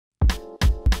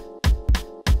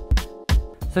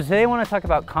So today I want to talk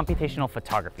about computational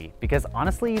photography because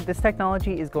honestly, this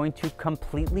technology is going to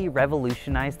completely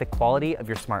revolutionize the quality of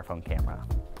your smartphone camera.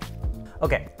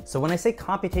 Okay, so when I say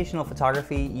computational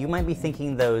photography, you might be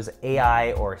thinking those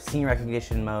AI or scene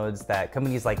recognition modes that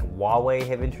companies like Huawei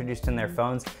have introduced in their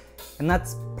phones, and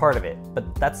that's part of it,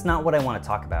 but that's not what I want to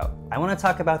talk about. I want to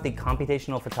talk about the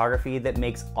computational photography that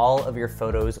makes all of your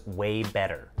photos way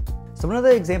better. So one of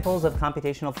the examples of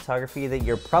computational photography that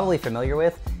you're probably familiar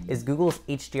with is Google's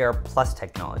HDR+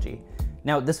 technology.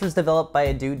 Now, this was developed by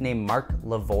a dude named Mark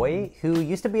Lavoie, who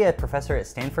used to be a professor at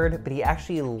Stanford, but he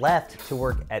actually left to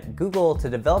work at Google to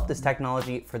develop this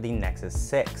technology for the Nexus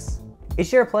 6.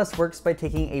 HDR+ works by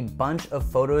taking a bunch of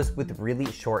photos with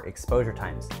really short exposure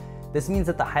times. This means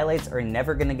that the highlights are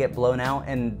never going to get blown out,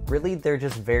 and really they're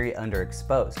just very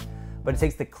underexposed. But it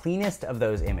takes the cleanest of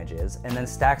those images and then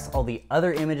stacks all the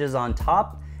other images on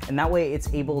top, and that way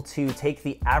it's able to take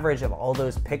the average of all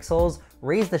those pixels,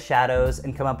 raise the shadows,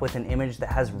 and come up with an image that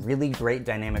has really great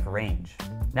dynamic range.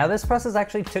 Now, this process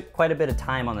actually took quite a bit of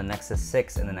time on the Nexus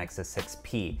 6 and the Nexus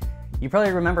 6P. You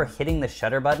probably remember hitting the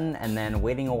shutter button and then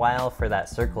waiting a while for that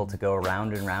circle to go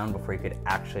around and around before you could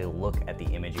actually look at the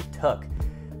image you took.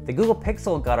 The Google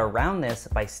Pixel got around this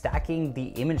by stacking the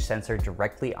image sensor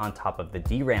directly on top of the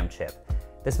DRAM chip.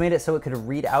 This made it so it could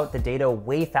read out the data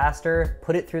way faster,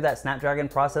 put it through that Snapdragon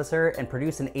processor, and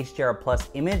produce an HDR+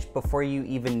 image before you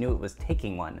even knew it was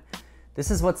taking one.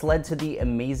 This is what's led to the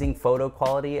amazing photo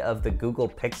quality of the Google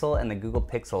Pixel and the Google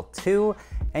Pixel 2,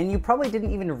 and you probably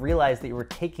didn't even realize that you were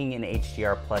taking an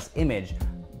HDR+ image,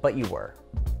 but you were.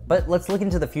 But let's look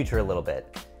into the future a little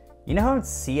bit. You know how in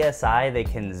CSI they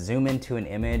can zoom into an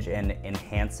image and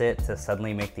enhance it to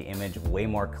suddenly make the image way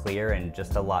more clear and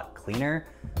just a lot cleaner?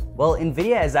 Well,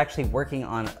 Nvidia is actually working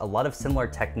on a lot of similar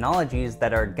technologies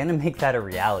that are gonna make that a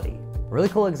reality. A really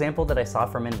cool example that I saw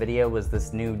from Nvidia was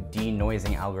this new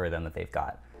denoising algorithm that they've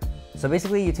got. So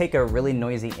basically you take a really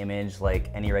noisy image like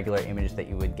any regular image that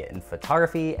you would get in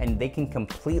photography, and they can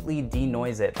completely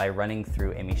denoise it by running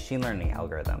through a machine learning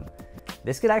algorithm.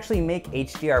 This could actually make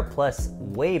HDR+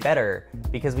 way better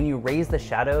because when you raise the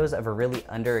shadows of a really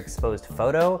underexposed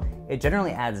photo, it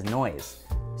generally adds noise.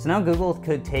 So now Google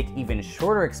could take even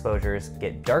shorter exposures,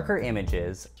 get darker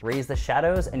images, raise the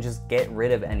shadows, and just get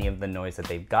rid of any of the noise that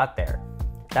they've got there.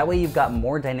 That way you've got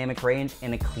more dynamic range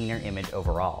and a cleaner image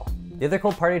overall. The other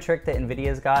cool party trick that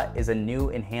Nvidia's got is a new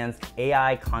enhanced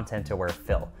AI ContentAware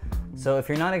Fill. So if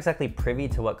you're not exactly privy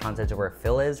to what ContentAware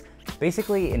Fill is,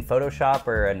 basically in Photoshop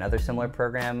or another similar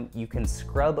program, you can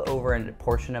scrub over a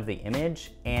portion of the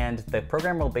image and the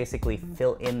program will basically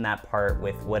fill in that part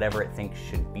with whatever it thinks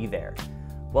should be there.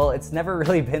 Well, it's never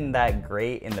really been that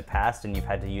great in the past and you've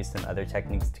had to use some other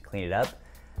techniques to clean it up.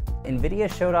 Nvidia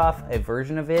showed off a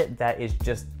version of it that is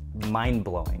just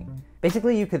mind-blowing.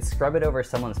 Basically, you could scrub it over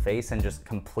someone's face and just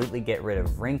completely get rid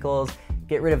of wrinkles,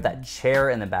 get rid of that chair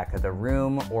in the back of the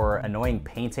room or annoying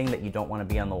painting that you don't want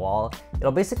to be on the wall.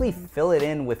 It'll basically fill it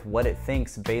in with what it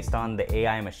thinks based on the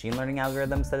AI machine learning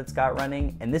algorithms that it's got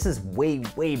running, and this is way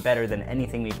better than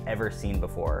anything we've ever seen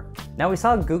before. Now, we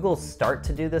saw Google start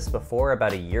to do this before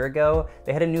about a year ago.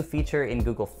 They had a new feature in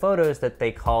Google Photos that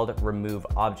they called Remove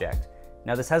Object.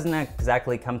 Now, this hasn't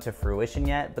exactly come to fruition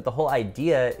yet, but the whole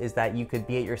idea is that you could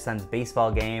be at your son's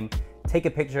baseball game, take a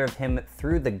picture of him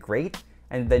through the grate,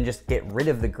 and then just get rid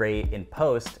of the grate in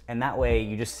post, and that way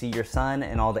you just see your son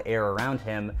and all the air around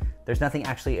him. There's nothing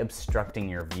actually obstructing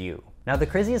your view. Now, the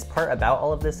craziest part about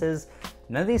all of this is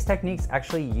none of these techniques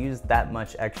actually use that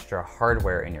much extra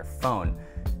hardware in your phone.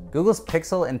 Google's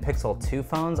Pixel and Pixel 2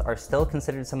 phones are still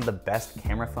considered some of the best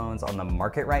camera phones on the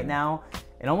market right now,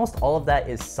 and almost all of that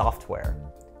is software.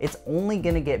 It's only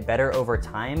gonna get better over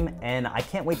time, and I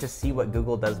can't wait to see what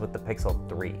Google does with the Pixel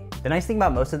 3. The nice thing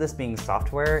about most of this being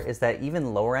software is that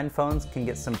even lower end phones can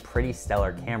get some pretty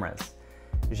stellar cameras.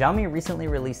 Xiaomi recently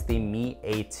released the Mi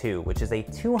A2, which is a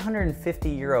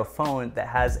 €250 phone that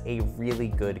has a really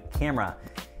good camera.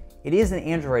 It is an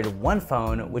Android One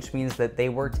phone, which means that they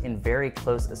worked in very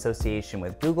close association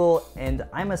with Google, and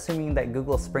I'm assuming that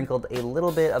Google sprinkled a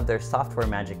little bit of their software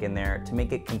magic in there to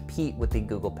make it compete with the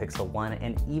Google Pixel 1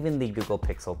 and even the Google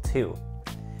Pixel 2.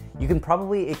 You can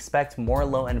probably expect more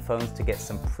low-end phones to get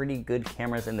some pretty good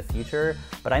cameras in the future,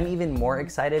 but I'm even more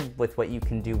excited with what you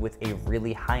can do with a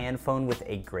really high-end phone with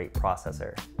a great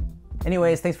processor.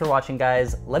 Anyways, thanks for watching,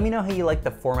 guys. Let me know how you like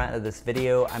the format of this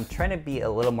video. I'm trying to be a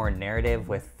little more narrative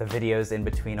with the videos in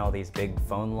between all these big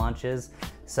phone launches.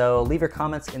 So leave your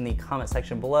comments in the comment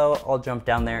section below. I'll jump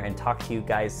down there and talk to you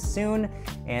guys soon,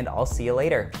 and I'll see you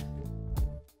later.